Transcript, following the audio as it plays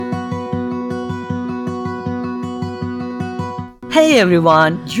Hey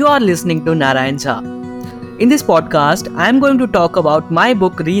everyone, you are listening to Narayan Jha. In this podcast, I am going to talk about my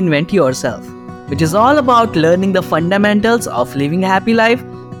book Reinvent Yourself, which is all about learning the fundamentals of living a happy life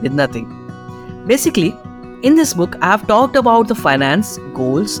with nothing. Basically, in this book, I have talked about the finance,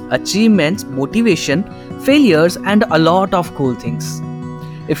 goals, achievements, motivation, failures, and a lot of cool things.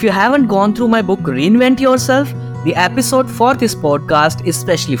 If you haven't gone through my book Reinvent Yourself, the episode for this podcast is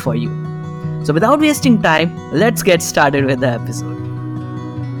specially for you. So without wasting time, let's get started with the episode.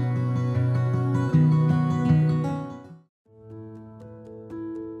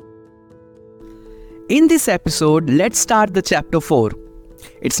 In this episode, let's start the chapter 4.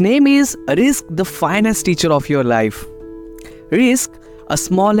 Its name is Risk, the finest teacher of your life. Risk, a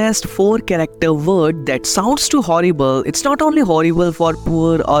smallest 4-character word that sounds too horrible. It's not only horrible for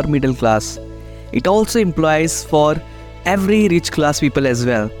poor or middle class. It also implies for every rich class people as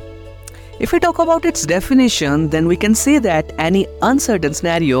well. If we talk about its definition, then we can say that any uncertain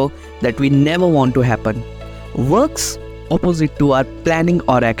scenario that we never want to happen works opposite to our planning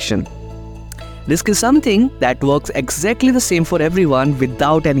or action. Risk is something that works exactly the same for everyone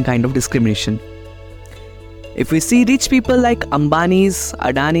without any kind of discrimination. If we see rich people like Ambani's,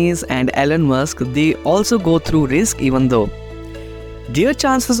 Adani's and Elon Musk, they also go through risk even though their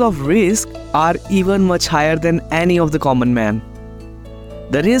chances of risk are even much higher than any of the common man.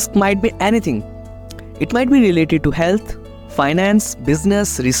 The risk might be anything. It might be related to health, finance,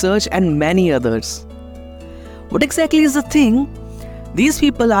 business, research, and many others. What exactly is the thing? These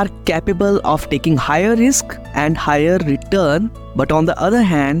people are capable of taking higher risk and higher return, but on the other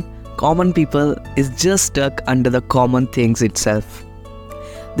hand, common people is just stuck under the common things itself.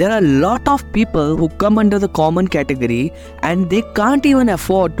 There are a lot of people who come under the common category and they can't even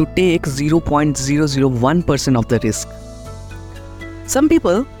afford to take 0.001% of the risk. Some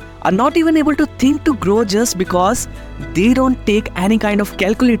people are not even able to think to grow just because they don't take any kind of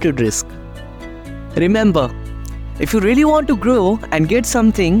calculated risk. Remember, if you really want to grow and get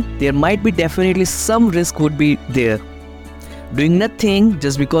something, there might be definitely some risk would be there. Doing nothing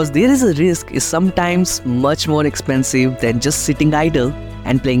just because there is a risk is sometimes much more expensive than just sitting idle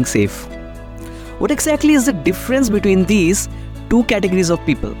and playing safe. What exactly is the difference between these two categories of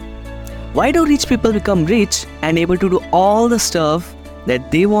people? Why do rich people become rich and able to do all the stuff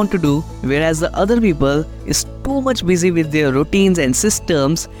that they want to do, whereas the other people is too much busy with their routines and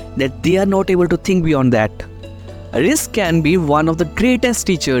systems that they are not able to think beyond that? Risk can be one of the greatest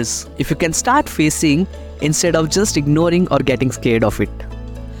teachers if you can start facing instead of just ignoring or getting scared of it.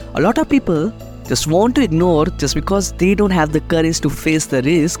 A lot of people just want to ignore just because they don't have the courage to face the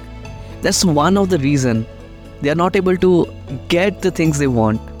risk. That's one of the reasons they are not able to get the things they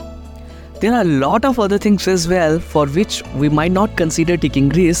want. There are a lot of other things as well for which we might not consider taking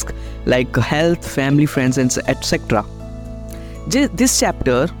risk, like health, family, friends, and etc. This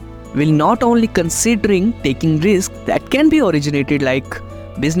chapter will not only considering taking risk that can be originated like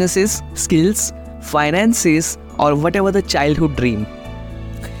businesses, skills, finances, or whatever the childhood dream.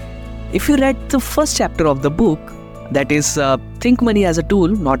 If you read the first chapter of the book, that is Think Money as a Tool,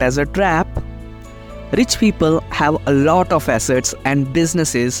 Not as a Trap, rich people have a lot of assets and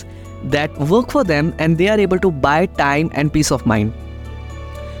businesses that work for them and they are able to buy time and peace of mind.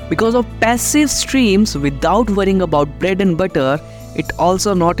 Because of passive streams without worrying about bread and butter, it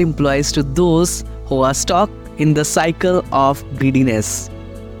also not implies to those who are stuck in the cycle of greediness.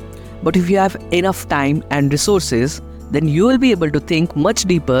 But if you have enough time and resources, then you will be able to think much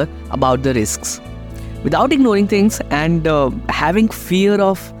deeper about the risks without ignoring things and having fear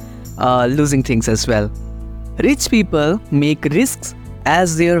of losing things as well. Rich people make risks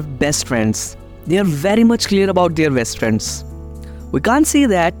as their best friends. They are very much clear about their best friends. We can't say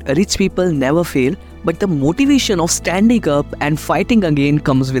that rich people never fail, but the motivation of standing up and fighting again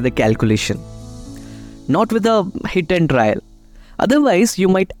comes with a calculation, not with a hit and trial. Otherwise, you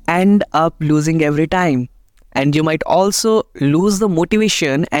might end up losing every time, and you might also lose the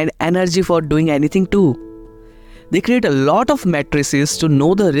motivation and energy for doing anything too. They create a lot of matrices to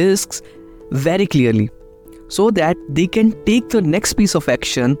know the risks very clearly, so that they can take the next piece of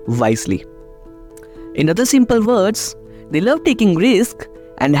action wisely. In other simple words, they love taking risk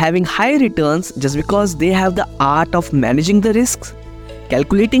and having high returns just because they have the art of managing the risks,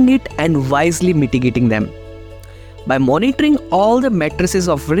 calculating it and wisely mitigating them. By monitoring all the matrices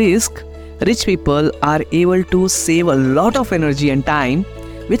of risk, rich people are able to save a lot of energy and time,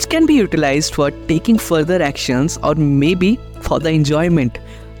 which can be utilized for taking further actions or maybe for the enjoyment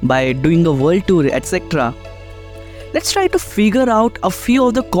by doing a world tour, etc. Let's try to figure out a few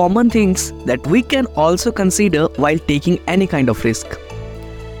of the common things that we can also consider while taking any kind of risk.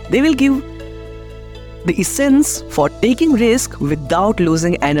 They will give the essence for taking risk without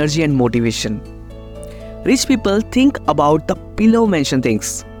losing energy and motivation. Rich people think about the below mentioned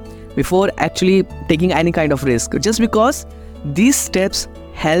things before actually taking any kind of risk, just because these steps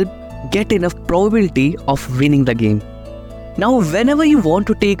help get enough probability of winning the game. Now, whenever you want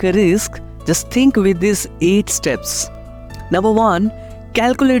to take a risk, just think with these 8 steps. Number 1,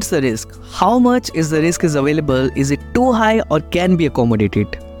 calculate the risk. How much is the risk is available? Is it too high or can be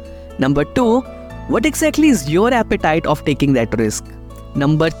accommodated? Number 2, what exactly is your appetite of taking that risk?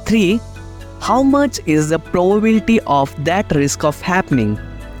 Number 3, how much is the probability of that risk of happening?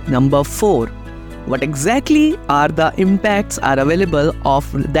 Number 4, what exactly are the impacts are available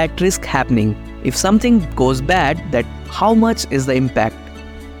of that risk happening? If something goes bad, that how much is the impact?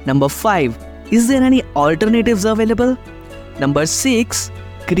 Number 5, is there any alternatives available? Number 6,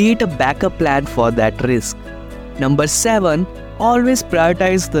 create a backup plan for that risk. Number 7, always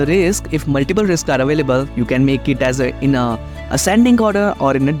prioritize the risk. If multiple risks are available, you can make it as in a ascending order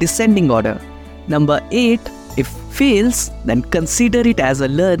or in a descending order. Number 8, if fails, then consider it as a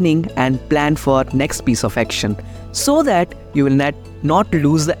learning and plan for next piece of action, so that you will not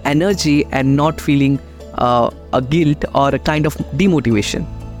lose the energy and not feeling a guilt or a kind of demotivation.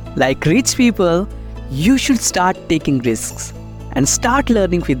 Like rich people, you should start taking risks and start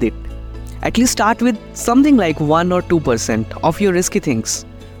learning with it. At least start with something like 1 or 2% of your risky things,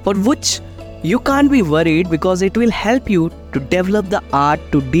 for which you can't be worried, because it will help you to develop the art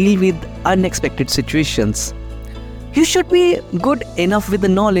to deal with unexpected situations. You should be good enough with the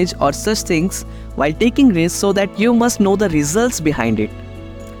knowledge or such things while taking risks, so that you must know the results behind it.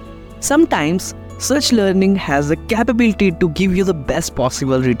 Sometimes such learning has the capability to give you the best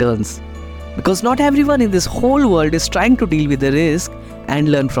possible returns, because not everyone in this whole world is trying to deal with the risk and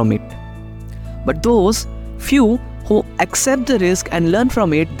learn from it. But those few who accept the risk and learn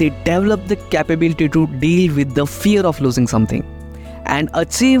from it, they develop the capability to deal with the fear of losing something and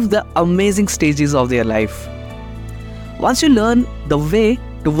achieve the amazing stages of their life. Once you learn the way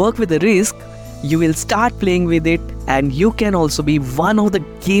to work with the risk, you will start playing with it, and you can also be one of the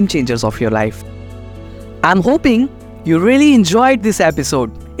game changers of your life. I'm hoping you really enjoyed this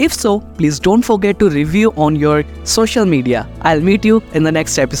episode. If so, please don't forget to review on your social media. I'll meet you in the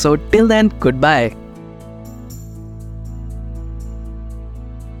next episode. Till then, goodbye.